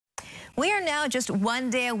We are now just one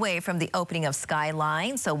day away from the opening of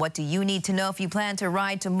Skyline. So what do you need to know if you plan to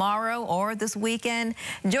ride tomorrow or this weekend?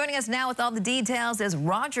 Joining us now with all the details is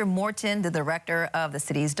Roger Morton, the director of the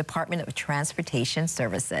city's Department of Transportation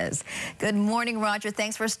Services. Good morning, Roger.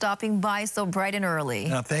 Thanks for stopping by so bright and early.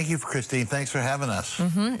 Thank you, Christine. Thanks for having us.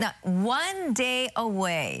 Now, one day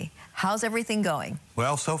away. How's everything going?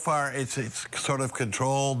 Well, so far it's sort of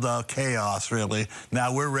controlled chaos, really.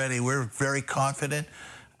 Now we're ready. We're very confident.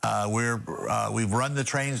 We've run the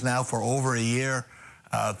trains now for over a year.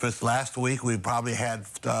 This last week we probably had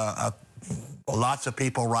lots of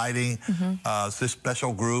people riding,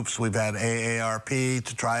 special groups. We've had AARP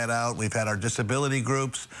to try it out. We've had our disability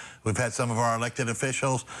groups. We've had some of our elected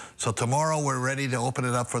officials. So tomorrow we're ready to open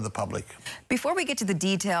it up for the public. Before we get to the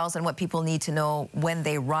details and what people need to know when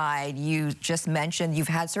they ride, you just mentioned you've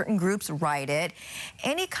had certain groups ride it.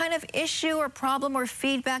 Any kind of issue or problem or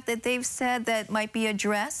feedback that they've said that might be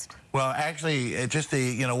addressed? Well, actually,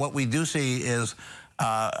 what we do see is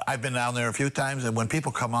I've been down there a few times, and when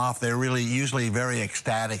people come off, they're really usually very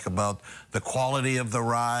ecstatic about the quality of the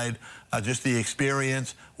ride, just the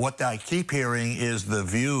experience. What I keep hearing is the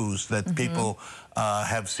views that people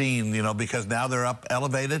have seen, because now they're up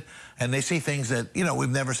elevated, and they see things that, we've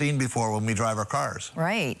never seen before when we drive our cars.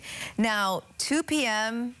 Right. Now, 2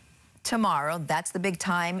 p.m. tomorrow, that's the big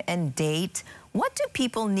time and date. What do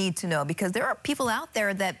people need to know? Because there are people out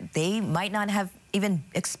there that they might not have even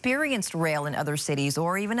experienced rail in other cities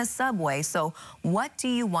or even a subway. So what do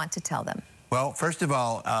you want to tell them? Well, first of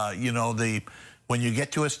all, when you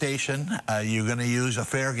get to a station, you're going to use a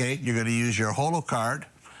fare gate. You're going to use your holo card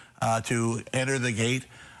to enter the gate.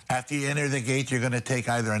 After you enter the gate, you're going to take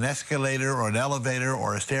either an escalator or an elevator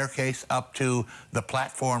or a staircase up to the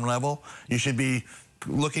platform level. You should be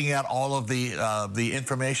looking at all of the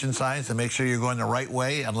information signs to make sure you're going the right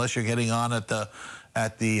way, unless you're getting on at the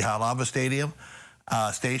Honolulu Stadium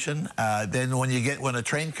station. Then when a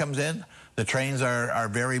train comes in, the trains are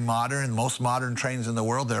very modern. Most modern trains in the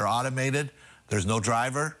world, they're automated. There's no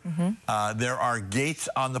driver. There are gates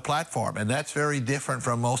on the platform, and that's very different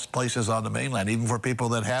from most places on the mainland, even for people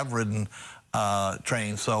that have ridden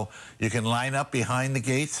trains. So you can line up behind the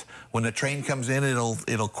gates. When the train comes in,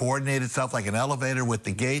 it'll coordinate itself like an elevator with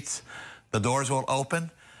the gates. The doors will open.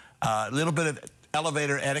 A little bit of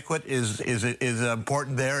elevator etiquette is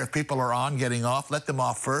important there. If people are getting off, let them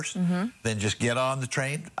off first. Then just get on the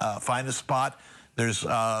train, find a spot. There's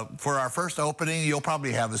for our first opening, you'll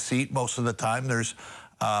probably have a seat most of the time. There's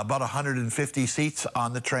about 150 seats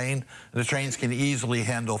on the train. The trains can easily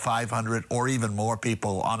handle 500 or even more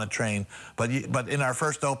people on a train. But in our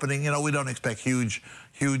first opening, we don't expect huge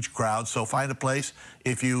crowds. So find a place.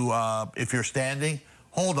 If you're standing,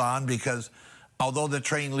 hold on, because although the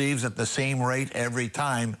train leaves at the same rate every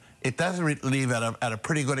time, it does leave at a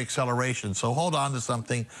pretty good acceleration. So hold on to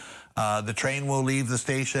something. The train will leave the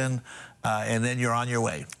station, and then you're on your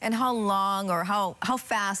way. And how long or how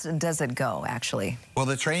fast does it go, actually? Well,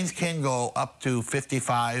 the trains can go up to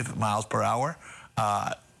 55 miles per hour.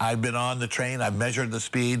 I've been on the train. I've measured the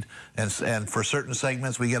speed, and for certain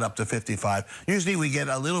segments, we get up to 55. Usually, we get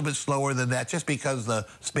a little bit slower than that, just because the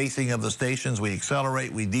spacing of the stations. We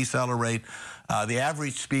accelerate, we decelerate. The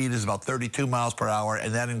average speed is about 32 miles per hour,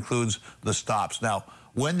 and that includes the stops. Now,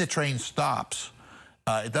 when the train stops,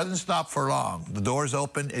 it doesn't stop for long. The doors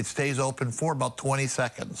open. It stays open for about 20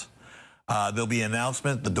 seconds. There'll be an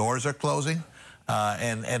announcement. The doors are closing,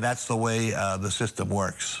 and that's the way the system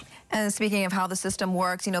works. And speaking of how the system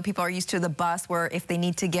works, people are used to the bus where if they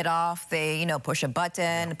need to get off, they, push a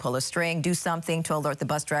button, pull a string, do something to alert the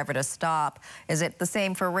bus driver to stop. Is it the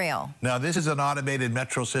same for rail? Now, this is an automated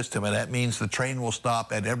metro system, and that means the train will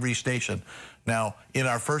stop at every station. Now, in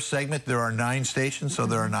our first segment, there are 9 stations, so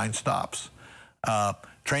there are 9 stops.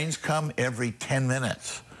 Trains come every 10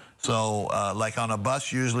 minutes. So like on a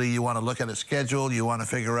bus, usually you want to look at a schedule. You want to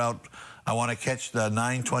figure out, I want to catch the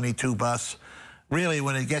 9:22 bus. Really,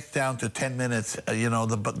 when it gets down to 10 minutes,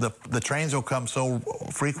 the trains will come so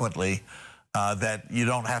frequently that you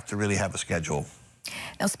don't have to really have a schedule.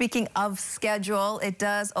 Now, speaking of schedule, it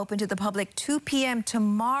does open to the public 2 p.m.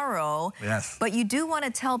 tomorrow. Yes. But you do want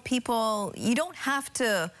to tell people you don't have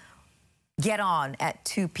to get on at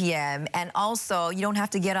 2 p.m. and also you don't have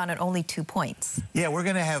to get on at only 2 points. Yeah, we're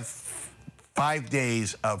going to have 5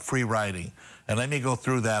 days of free riding. And let me go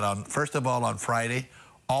through that. First of all, on Friday,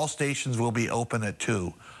 all stations will be open at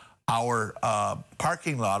 2. Our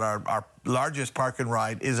parking lot, our largest park and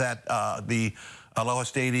ride, is at the Aloha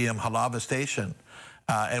Stadium Halava Station.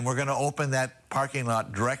 And we're going to open that parking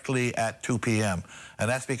lot directly at 2 p.m. And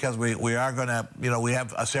that's because we are going to, we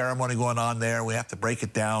have a ceremony going on there. We have to break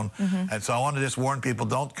it down. And so I want to just warn people,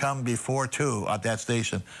 don't come before 2 at that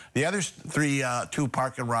station. The other two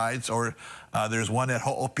park and rides, or there's one at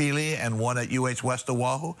Ho'opili and one at UH West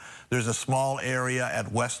Oahu. There's a small area at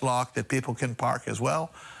Westlock that people can park as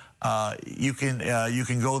well. You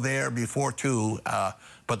can go there before 2,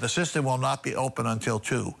 but the system will not be open until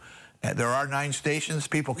 2. There are 9 stations.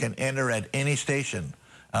 People can enter at any station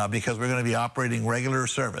because we're going to be operating regular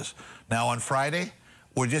service. Now on Friday,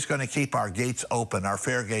 we're just going to keep our gates open, our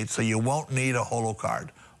fare gates, so you won't need a holo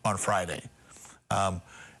card on Friday. And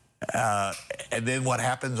then what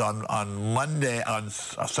happens on Monday,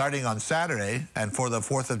 starting on Saturday, and for the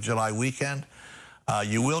 4th of July weekend,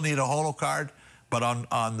 you will need a holo card. But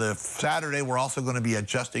on the Saturday, we're also going to be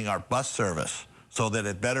adjusting our bus service so that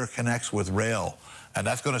it better connects with rail. And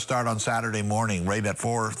that's going to start on Saturday morning, right at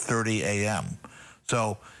 4:30 a.m.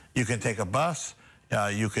 So you can take a bus,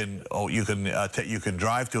 you can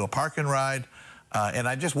drive to a park and ride, and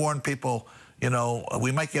I just warn people,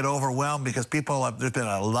 we might get overwhelmed because there's been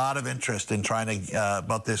a lot of interest in trying to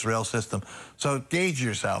about this rail system. So gauge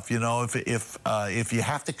yourself. If you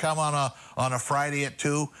have to come on a Friday at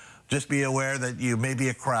 2. Just be aware that you may be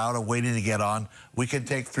a crowd of waiting to get on. We can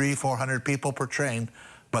take 300-400 people per train,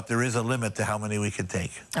 but there is a limit to how many we can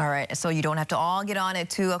take. All right, so you don't have to all get on at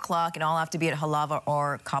 2 o'clock and all have to be at Halawa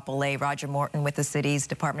or Kapolei. Roger Morton with the city's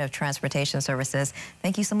Department of Transportation Services.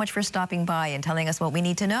 Thank you so much for stopping by and telling us what we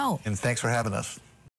need to know. And thanks for having us.